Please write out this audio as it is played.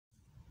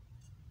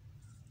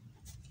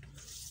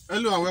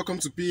Hello and welcome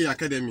to PA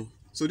Academy.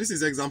 So this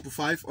is example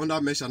 5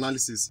 under mesh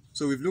analysis.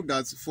 So we've looked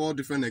at 4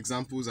 different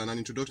examples and an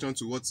introduction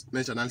to what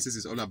mesh analysis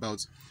is all about.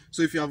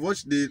 So if you have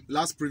watched the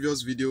last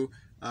previous video,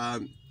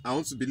 I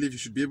want to believe you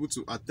should be able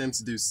to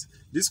attempt this.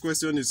 This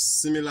question is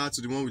similar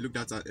to the one we looked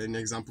at in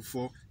example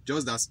 4,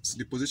 just that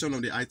the position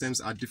of the items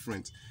are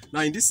different.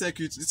 Now in this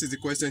circuit, this is the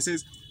question. It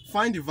says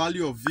find the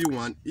value of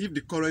V1 if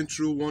the current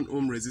through 1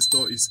 ohm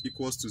resistor is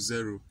equals to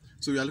 0.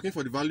 So we are looking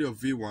for the value of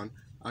V1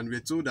 and we're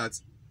told that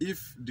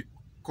if the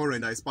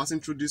current that is passing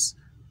through this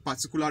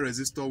particular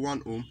resistor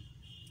 1 ohm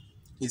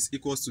is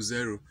equals to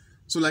 0.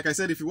 So like I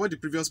said, if you watch the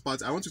previous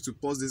part, I want you to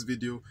pause this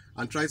video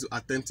and try to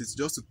attempt it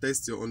just to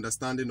test your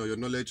understanding or your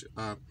knowledge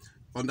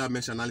under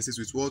mesh analysis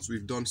with what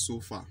we've done so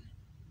far.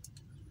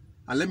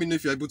 And let me know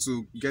if you're able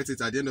to get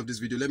it at the end of this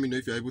video. Let me know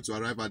if you're able to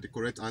arrive at the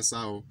correct answer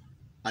or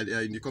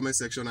in the comment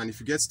section. And if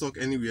you get stuck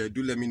anywhere,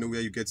 do let me know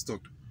where you get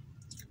stuck.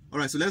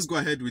 Alright, so let's go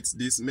ahead with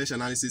this mesh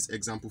analysis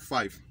example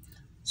 5.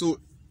 So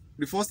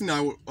the first thing I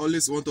will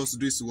always want us to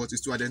do is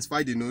to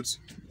identify the nodes.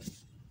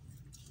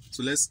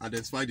 So let's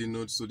identify the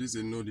nodes. So this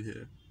is a node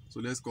here.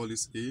 So let's call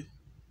this A,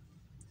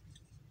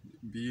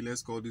 B,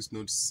 let's call this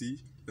node C,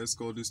 let's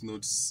call this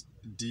node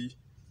D.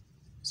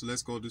 So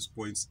let's call this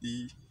points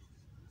E,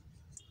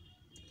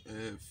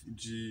 F,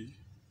 G,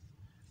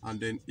 and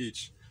then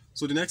H.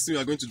 So the next thing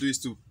we are going to do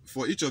is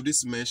for each of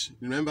this mesh,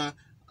 remember,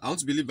 I want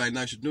to believe by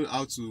now you should know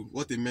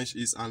what a mesh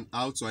is and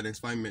how to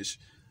identify mesh.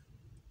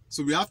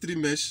 So we have 3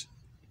 mesh.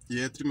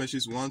 Here, 3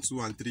 meshes, 1,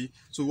 2, and 3.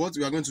 So what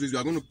we are going to do is we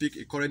are going to pick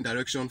a current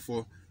direction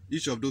for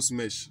each of those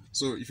mesh.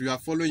 So if you are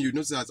following, you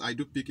notice that I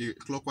do pick a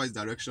clockwise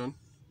direction.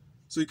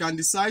 So you can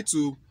decide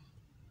to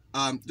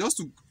just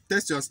to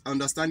test your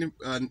understanding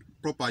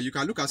proper. You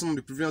can look at some of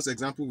the previous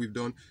example we've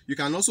done. You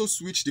can also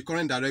switch the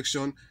current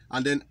direction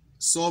and then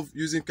solve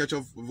using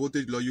Kirchhoff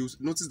voltage law. You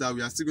notice that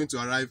we are still going to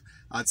arrive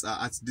at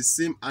the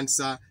same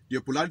answer.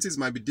 Your polarities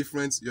might be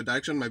different, your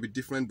direction might be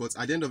different, but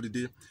at the end of the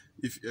day,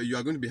 if you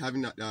are going to be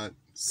having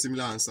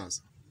similar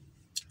answers.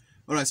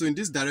 Alright, so in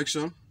this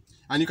direction,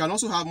 and you can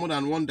also have more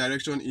than one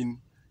direction in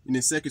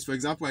a circuit. For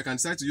example, I can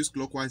decide to use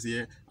clockwise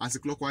here,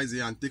 anti-clockwise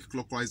here, and take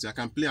clockwise here. I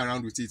can play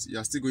around with it. You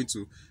are still going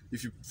to,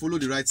 if you follow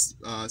the right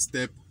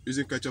step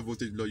using Kirchhoff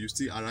voltage law, you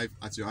still arrive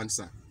at your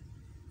answer.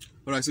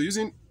 Alright, so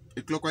using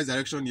a clockwise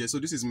direction here, so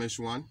this is mesh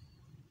 1,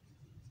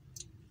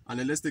 and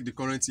then let's take the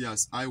current here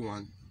as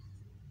I1.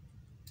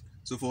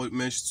 So for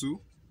mesh 2,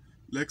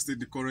 let's take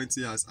the current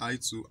here as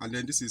I2, and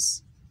then this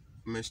is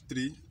mesh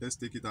 3, let's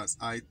take it as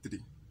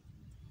I3.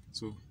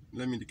 So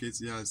let me indicate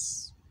here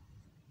as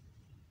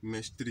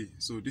mesh 3.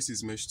 So this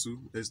is mesh 2.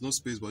 There's no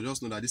space, but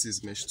just know that this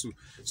is mesh 2.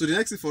 So the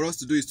next thing for us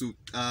to do is to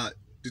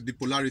the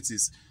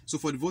polarities. So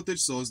for the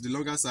voltage source, the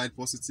longer side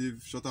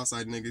positive, shorter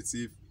side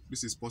negative.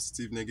 This is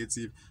positive,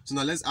 negative. So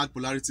now let's add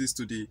polarities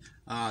to the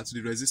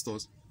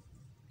resistors.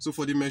 So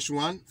for the mesh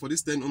 1, for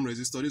this 10 ohm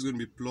resistor, this is going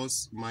to be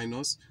plus,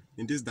 minus.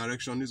 In this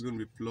direction, this is going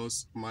to be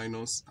plus,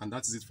 minus, and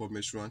that is it for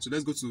mesh 1. So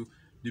let's go to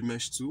the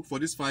mesh 2. For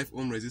this 5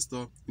 ohm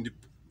resistor, in the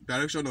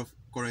direction of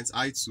current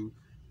I2,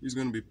 this is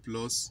going to be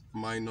plus,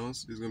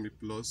 minus. This is going to be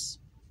plus,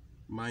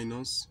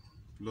 minus,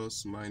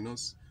 plus,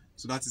 minus.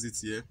 So that is it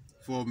here.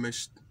 For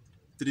mesh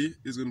 3,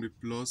 it's going to be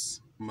plus,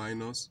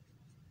 minus,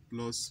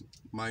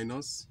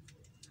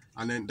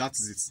 and then that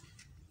is it.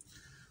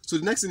 So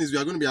the next thing is we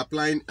are going to be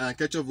applying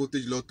Kirchhoff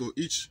voltage law to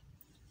each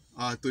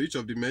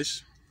of the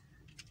mesh.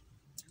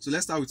 So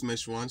let's start with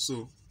mesh 1.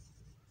 So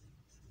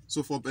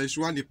for mesh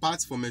 1, the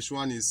path for mesh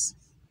 1 is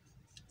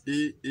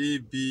A,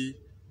 B,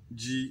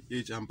 G,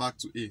 H, and back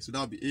to A. So that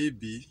will be A,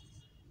 B,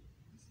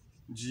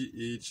 G,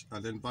 H,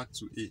 and then back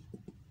to A.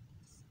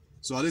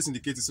 So I'll just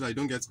indicate it so that you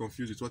don't get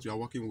confused with what you are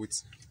working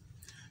with.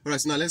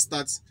 Alright, so now let's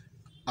start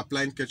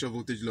applying Kirchhoff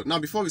voltage law. Now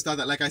before we start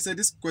that, like I said,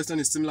 this question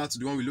is similar to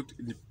the one we looked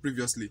at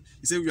previously.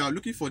 He said we are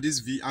looking for this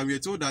V, and we are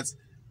told that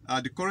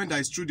the current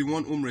that is through the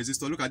 1 ohm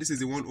resistor, look at this is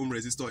the 1 ohm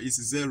resistor, is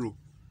 0.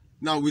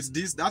 Now with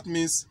this, that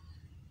means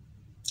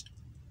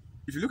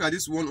if you look at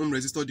this 1 ohm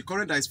resistor, the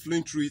current that is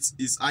flowing through it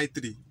is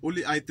I3.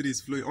 Only I3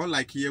 is flowing,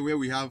 unlike here where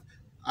we have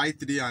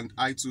I3 and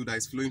I2 that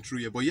is flowing through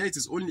here. But here it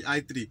is only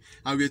I3,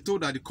 and we are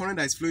told that the current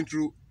that is flowing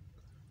through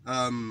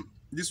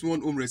this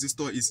 1 ohm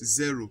resistor is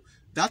 0.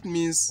 That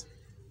means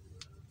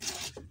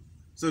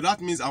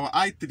our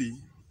I3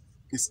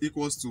 is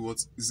equals to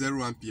what?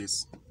 0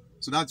 amperes.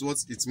 So that's what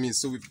it means.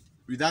 So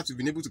with that, we've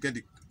been able to get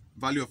the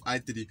value of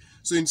I3.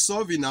 So in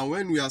solving now,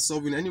 when we are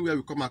solving, anywhere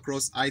we come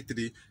across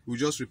I3, we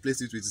just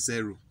replace it with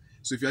 0.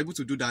 So if you're able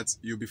to do that,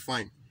 you'll be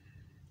fine.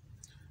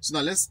 So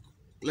now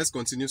let's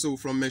continue. So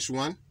from mesh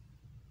 1,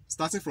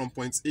 starting from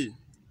point A.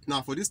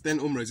 Now for this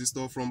 10 ohm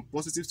resistor, from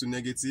positive to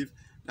negative,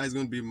 that is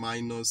going to be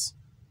minus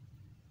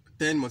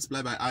 10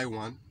 multiplied by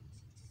I1,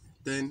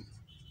 10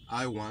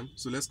 I1.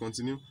 So let's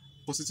continue.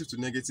 Positive to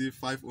negative,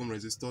 5 ohm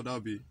resistor, that will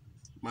be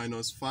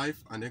minus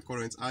 5, and then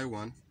current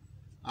I1.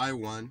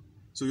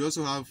 So we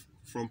also have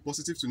from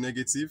positive to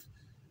negative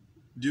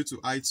due to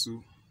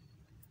I2,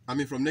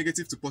 from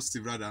negative to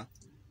positive rather,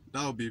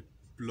 that will be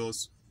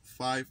plus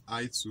 5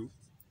 I2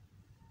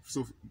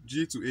 So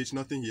G to H,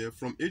 nothing here.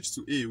 From H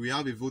to A, we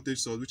have a voltage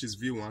source, which is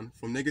V1.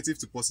 From negative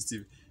to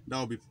positive, that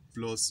will be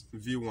plus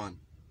V1,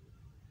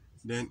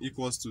 then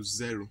equals to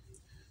 0.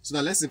 So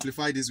now let's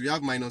simplify this. We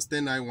have minus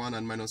 10I1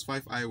 and minus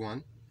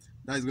 5I1.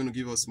 That is going to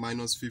give us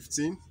minus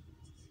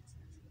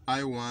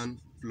 15I1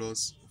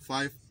 plus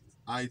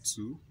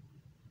 5I2.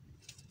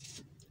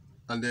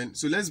 And then,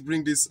 so let's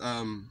bring this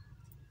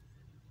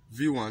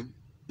V1,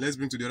 let's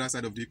bring to the other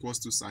side of the equals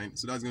to sign.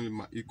 So that's going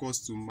to be equals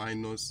to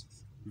minus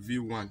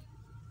V1.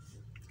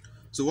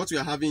 So what we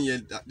are having here,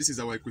 this is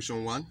our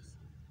equation 1.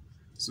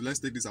 So let's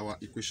take this our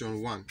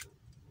equation 1.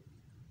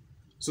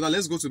 So now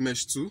let's go to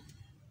mesh 2.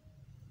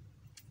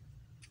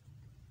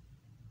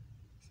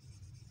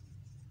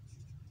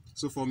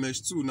 So for mesh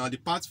 2, now the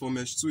path for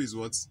mesh 2 is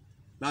what?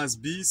 That's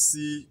B,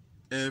 C,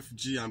 F,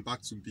 G, and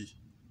back to B.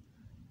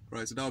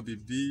 Right, so that will be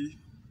B,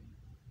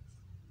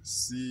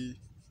 C,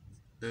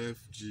 F,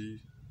 G,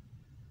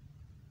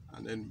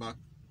 and then back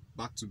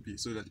to B.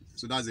 So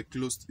that's a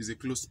closed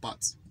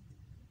path.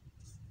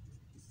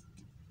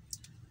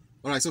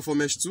 Alright, so for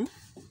mesh 2,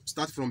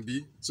 start from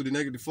B. So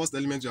the first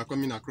element you are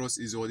coming across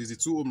is what is the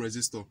 2 ohm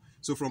resistor.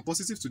 So from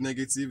positive to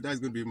negative, that is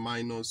going to be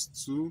minus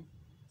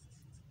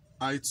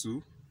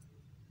 2I2.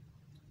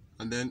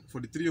 And then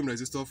for the 3 ohm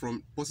resistor,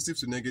 from positive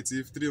to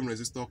negative, 3 ohm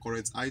resistor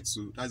current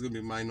I2, that's going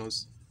to be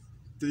minus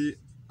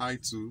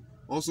 3I2.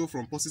 Also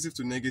from positive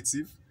to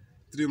negative,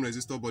 3 ohm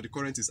resistor, but the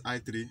current is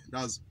I3,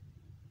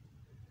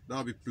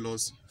 that'll be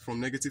plus from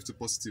negative to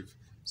positive.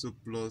 So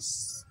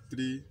plus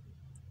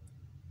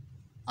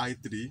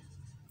 3I3.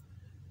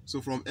 So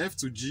from F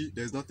to G,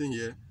 there's nothing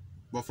here,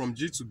 but from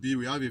G to B,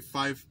 we have a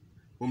 5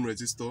 ohm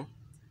resistor.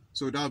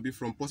 So that'll be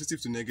from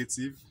positive to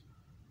negative,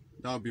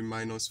 that'll be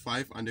minus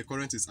 5, and the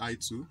current is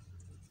I2.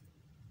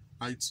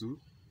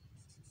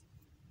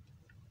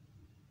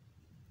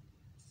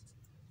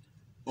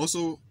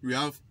 Also, we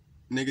have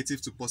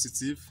negative to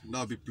positive,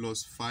 that'll be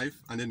plus 5,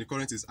 and then the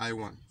current is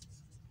I1,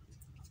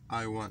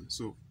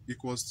 so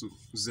equals to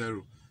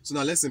 0. So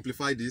now let's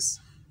simplify this.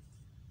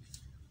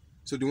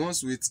 So the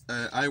ones with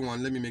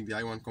I1, let me make the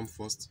I1 come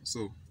first.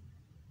 So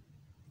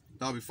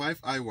that'll be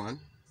 5I1.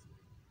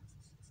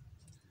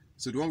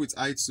 So the one with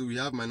I2, we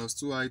have minus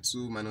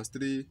 2I2, minus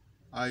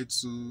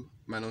 3I2,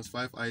 minus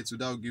 5I2.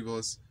 That will give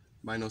us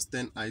minus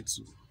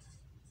 10I2.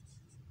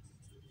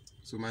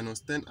 So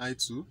minus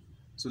 10I2.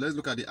 So let's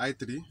look at the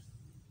I3.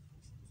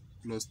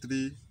 Plus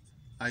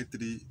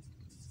 3I3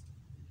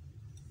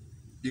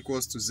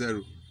 equals to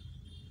 0.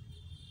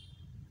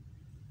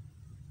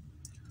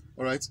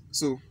 Alright,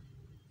 so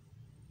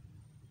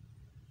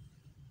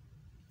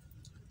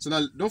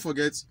now don't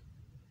forget,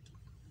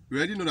 we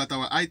already know that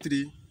our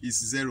I3 is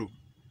 0.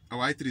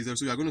 Our I3 is 0,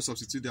 so we are going to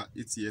substitute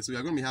it here. So we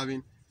are going to be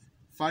having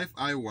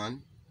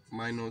 5I1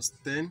 minus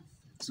 10.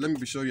 So let me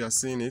be sure you are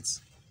seeing it.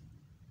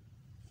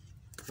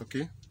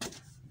 Okay.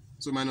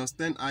 So minus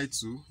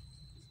 10I2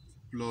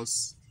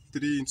 plus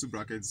 3 into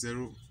bracket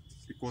 0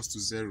 equals to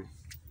 0.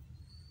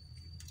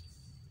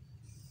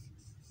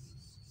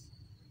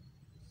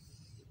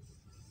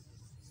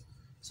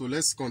 So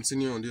let's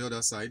continue on the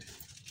other side.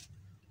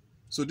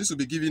 So this will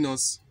be giving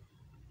us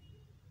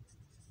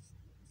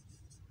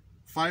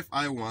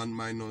 5I1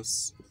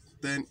 minus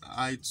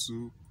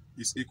 10I2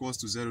 is equals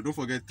to 0. Don't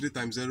forget 3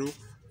 times 0,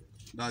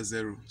 that's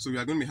 0. So we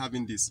are going to be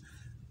having this.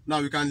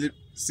 Now we can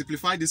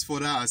simplify this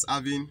further as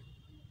having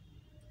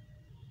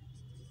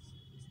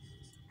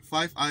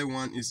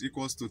 5I1 is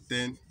equals to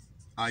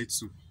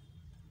 10I2.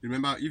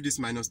 Remember, if this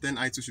minus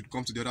 10I2 should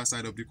come to the other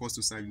side of the equals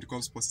to sign, it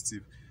becomes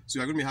positive. So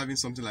we are going to be having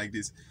something like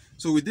this.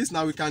 So with this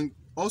now, we can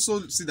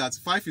also see that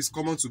 5 is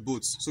common to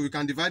both. So we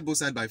can divide both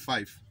sides by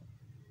 5.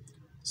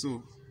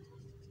 So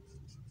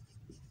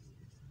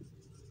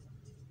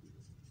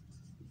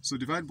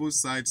divide both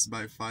sides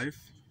by 5.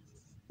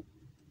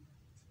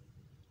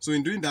 So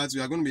in doing that,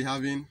 we are going to be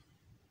having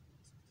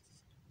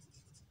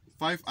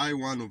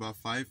 5I1 over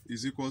 5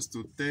 is equals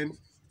to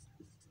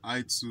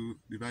 10I2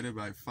 divided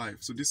by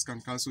 5. So this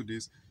can cancel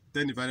this.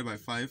 10 divided by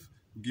 5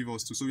 give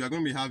us 2. So we are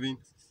going to be having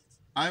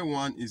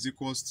I1 is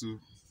equals to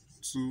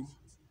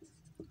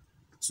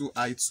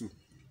 2I2.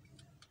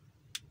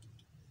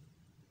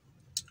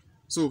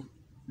 So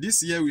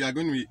this here we are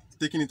going to be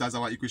taking it as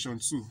our equation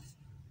 2.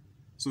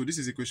 So this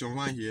is equation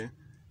 1 here,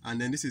 and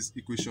then this is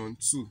equation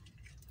 2.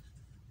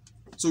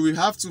 So we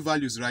have two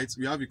values, right?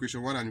 We have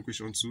equation 1 and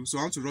equation 2. So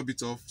I want to rub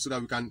it off so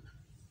that we can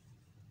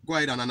go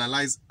ahead and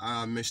analyze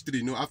mesh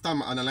 3. No, after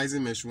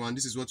analyzing mesh 1,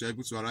 this is what you're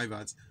able to arrive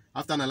at.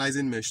 After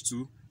analyzing mesh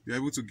 2, you're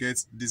able to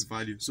get this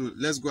value. So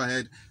let's go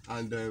ahead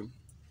and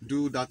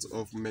do that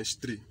of mesh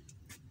 3.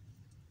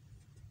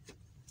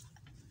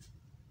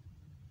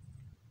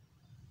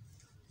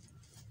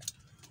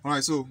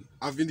 Alright, so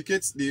I've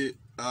indicated the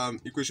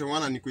equation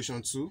 1 and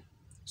equation 2.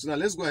 So now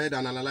let's go ahead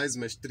and analyze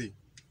mesh 3.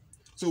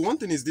 So one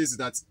thing is this,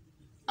 that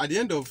at the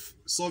end of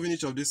solving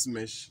each of this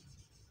mesh,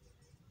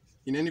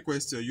 in any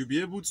question, you'll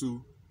be able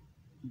to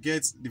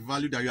get the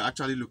value that you're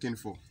actually looking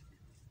for.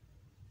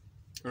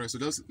 Alright, so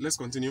let's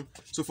continue.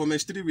 So for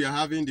mesh 3, we are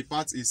having the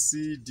part is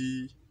C,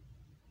 D,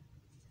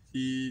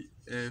 E,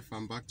 F,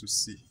 and back to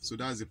C. So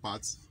that's the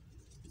part.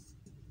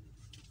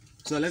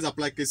 So now let's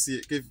apply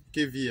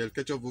KVL,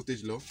 Kirchhoff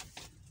voltage law.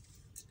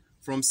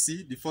 From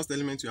C, the first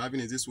element you're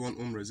having is this 1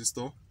 ohm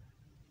resistor.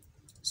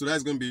 So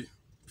that's going to be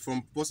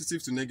from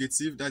positive to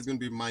negative, that's going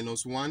to be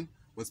minus 1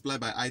 multiplied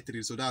by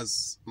I3. So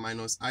that's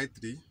minus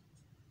I3.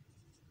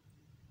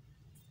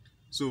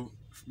 So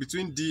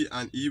between D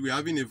and E, we're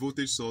having a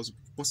voltage source,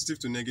 positive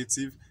to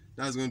negative,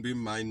 that's going to be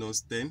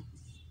minus 10.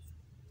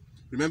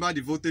 Remember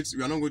the voltage,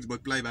 we are not going to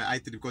multiply by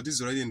I3 because this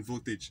is already in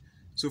voltage.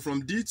 So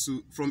from E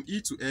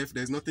to F,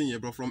 there's nothing here,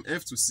 but from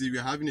F to C, we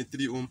are having a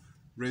 3 ohm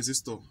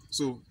resistor.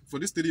 So for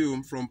this 3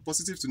 ohm, from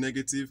positive to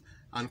negative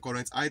and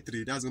current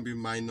I3, that's going to be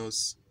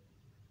minus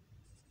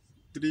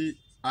 3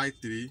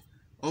 I3.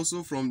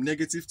 Also from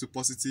negative to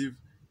positive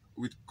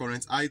with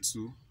current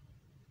I2,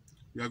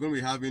 we are going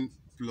to be having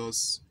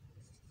plus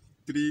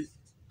 3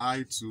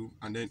 I2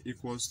 and then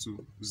equals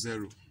to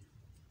 0.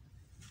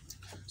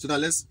 So now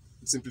let's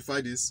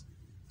simplify this.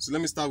 So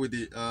let me start with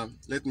the,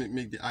 let me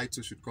make the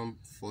I2 should come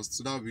first.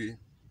 So that will be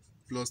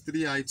plus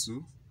 3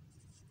 I2.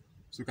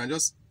 So we can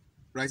just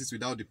write it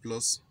without the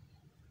plus.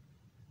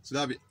 So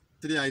that will be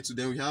 3 I2.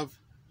 Then we have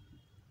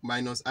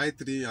minus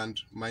I3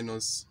 and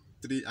minus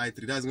 3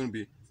 I3. That's going to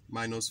be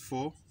minus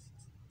 4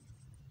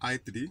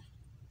 I3.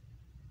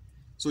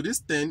 So this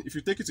 10, if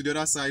you take it to the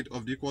other side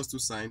of the equals to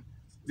sign,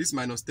 this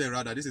minus 10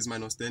 rather, this is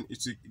minus 10, it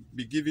will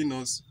be giving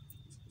us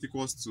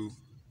equals to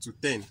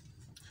 10.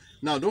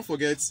 Now don't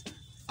forget,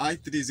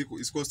 I3 is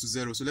equals to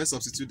 0, so let's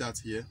substitute that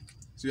here.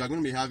 So we are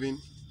going to be having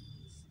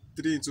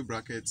 3 into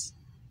brackets.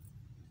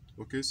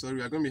 Okay, sorry,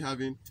 we are going to be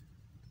having,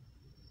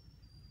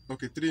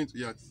 okay, 3 into,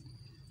 yeah.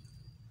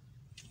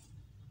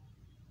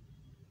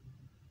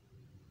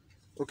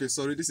 Okay,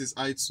 sorry, this is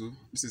I2,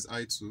 this is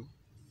I2.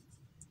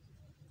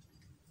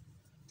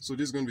 So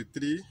this is going to be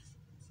 3,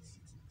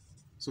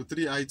 so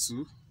 3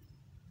 I2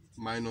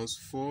 minus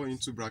 4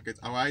 into bracket,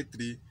 our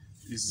I3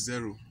 is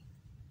 0.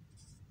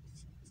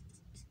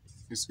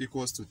 Is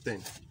equals to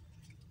 10.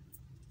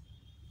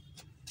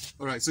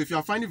 Alright, so if you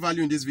are finding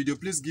value in this video,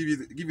 please give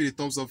it a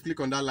thumbs up, click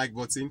on that like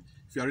button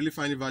if you are really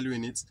finding value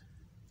in it.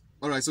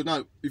 Alright, so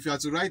now if you are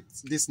to write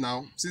this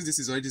now, since this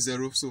is already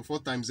 0, so 4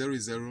 times 0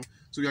 is 0,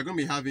 so we are going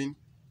to be having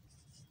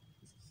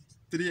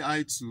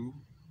 3I2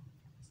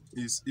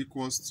 is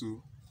equals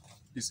to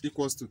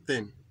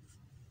 10.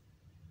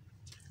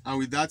 And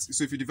with that,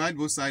 so if you divide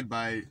both sides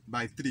by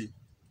 3,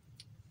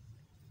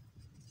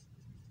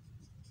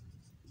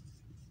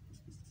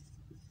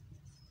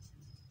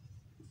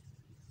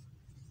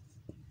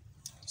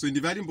 so in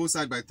dividing both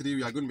sides by 3,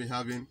 we are going to be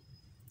having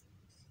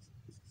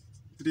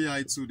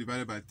 3I2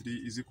 divided by 3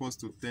 is equals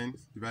to 10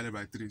 divided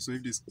by 3. So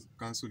if this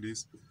cancel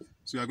this,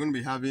 so we are going to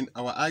be having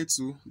our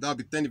I2, that will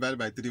be 10 divided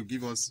by 3 will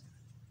give us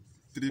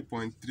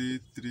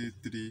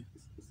 3.333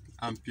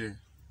 ampere.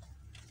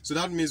 So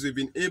that means we've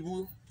been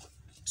able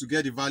to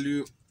get the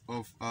value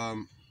of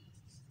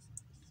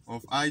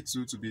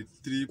I2 to be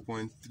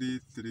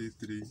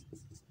 3.333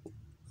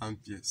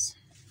 amperes.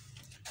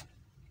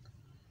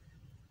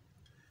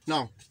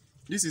 Now,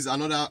 this is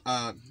another,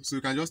 so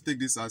you can just take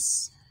this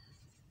as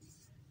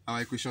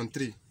our equation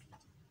 3.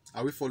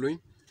 Are we following?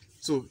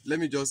 So let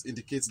me just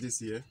indicate this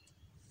here.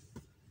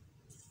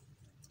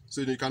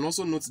 So you can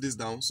also note this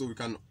down, so we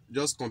can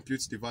just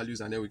compute the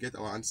values and then we get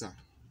our answer.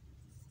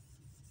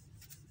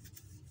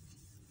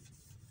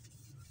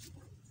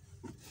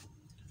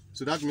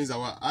 So that means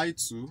our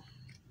I2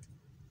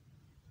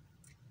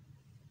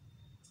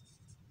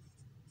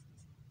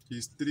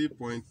 is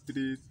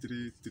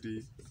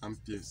 3.333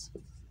 amperes.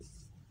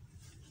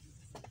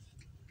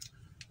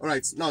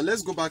 Alright, now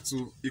let's go back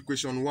to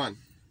equation 1.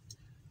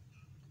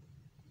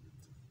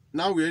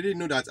 Now we already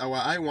know that our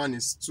I1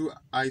 is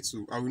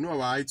 2I2 and we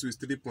know our I2 is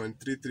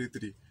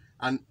 3.333,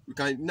 and we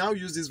can now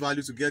use this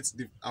value to get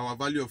our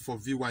value for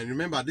V1.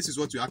 Remember, this is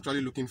what we're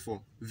actually looking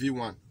for,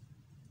 V1.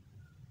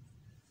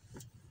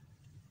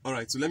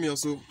 Alright, so let me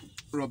also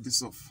rub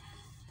this off.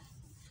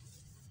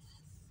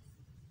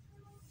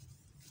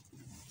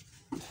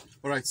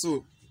 Alright,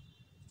 so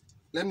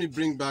let me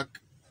bring back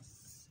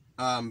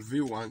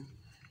V1.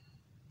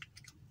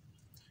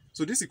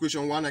 So this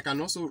equation 1, I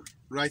can also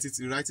write it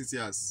here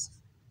as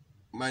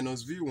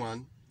minus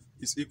V1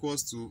 is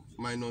equals to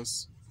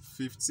minus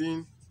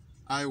 15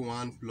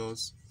 I1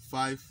 plus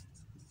 5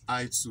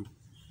 I2.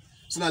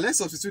 So now let's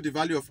substitute the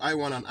value of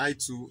I1 and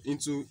I2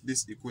 into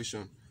this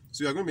equation.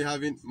 So we are going to be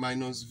having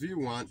minus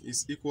V1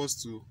 is equals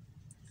to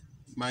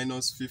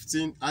minus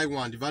 15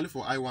 I1. The value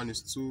for I1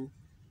 is 2,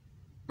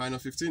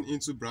 minus 15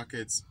 into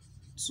brackets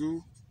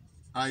 2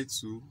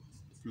 I2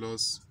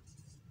 plus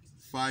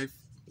 5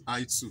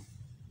 I2.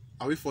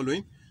 Are we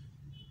following?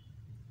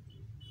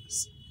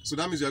 So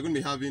that means we are going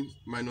to be having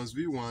minus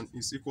V1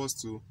 is equals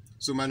to,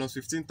 so minus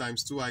 15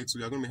 times 2I2,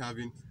 we are going to be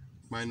having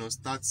minus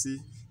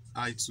 30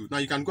 I2. Now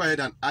you can go ahead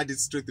and add it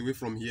straight away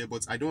from here,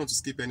 but I don't want to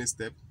skip any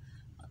step.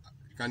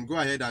 You can go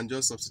ahead and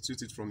just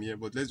substitute it from here,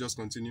 but let's just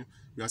continue.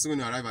 We are still going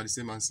to arrive at the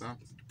same answer,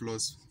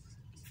 plus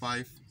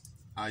 5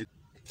 I2.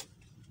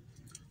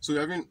 So we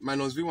are having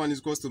minus V1 is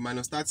equals to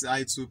minus 30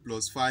 I2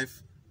 plus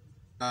 5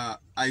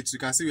 I2. You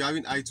can see we're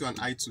having I2 and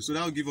I2. So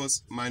that will give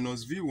us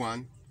minus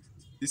V1.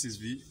 This is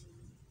V.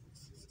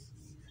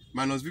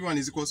 Minus V1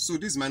 is equal to, so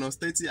this is minus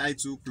 30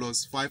 I2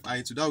 plus 5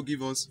 I2. That will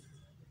give us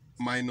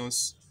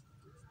minus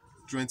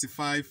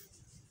 25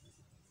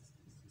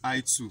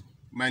 I2.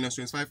 Minus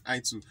 25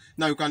 I2.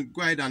 Now you can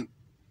go ahead and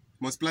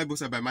multiply both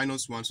sides by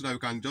minus 1 so that you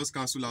can just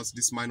cancel out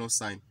this minus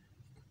sign.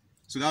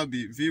 So that will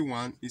be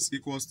V1 is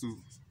equals to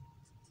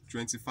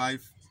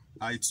 25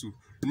 I2.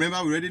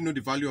 Remember, we already know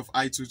the value of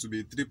I2 to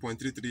be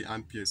 3.33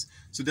 amperes.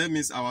 So that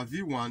means our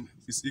V1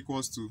 is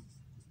equals to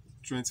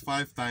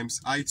 25 times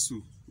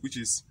I2, which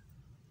is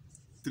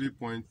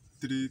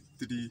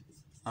 3.33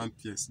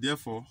 amperes.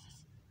 Therefore,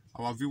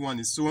 our V1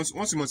 is, so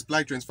once you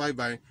multiply 25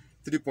 by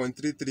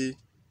 3.33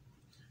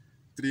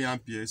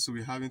 amperes, so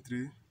we're having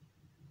 3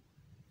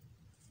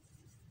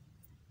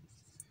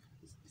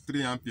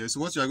 amperes.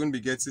 So what you are going to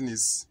be getting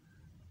is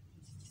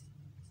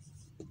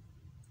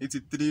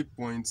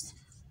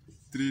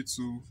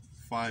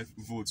 83.325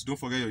 volts. Don't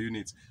forget your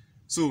unit.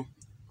 So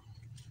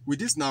with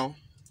this now,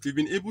 we've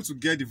been able to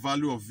get the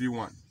value of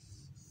V1.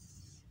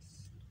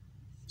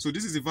 So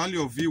this is the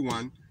value of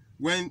V1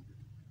 when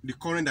the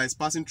current that is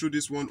passing through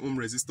this 1 ohm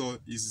resistor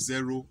is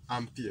 0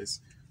 amperes.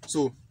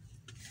 So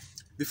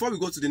before we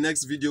go to the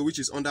next video, which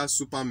is under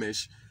super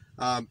mesh,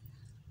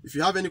 if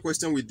you have any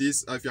question with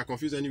this, if you are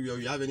confused anywhere or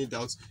you have any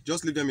doubts,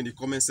 just leave them in the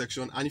comment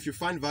section. And if you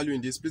find value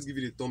in this, please give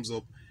it a thumbs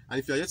up. And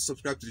if you are yet to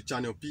subscribe to the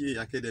channel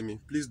PA Academy,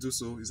 please do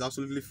so. It's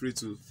absolutely free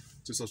to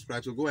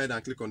subscribe. So go ahead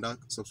and click on that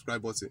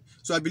subscribe button.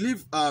 So I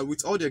believe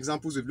with all the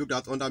examples we've looked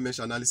at under mesh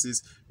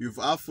analysis, you've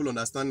have full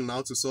understanding on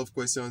how to solve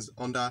questions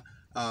under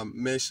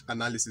mesh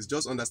analysis.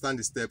 Just understand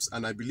the steps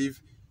and I believe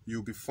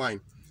you'll be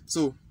fine.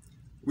 So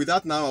with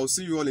that now, I'll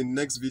see you all in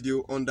the next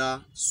video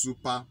under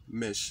super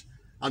mesh.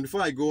 And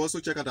before I go, also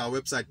check out our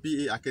website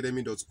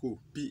paacademy.co,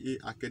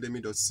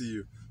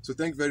 paacademy.cu. So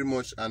thank you very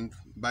much and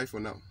bye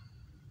for now.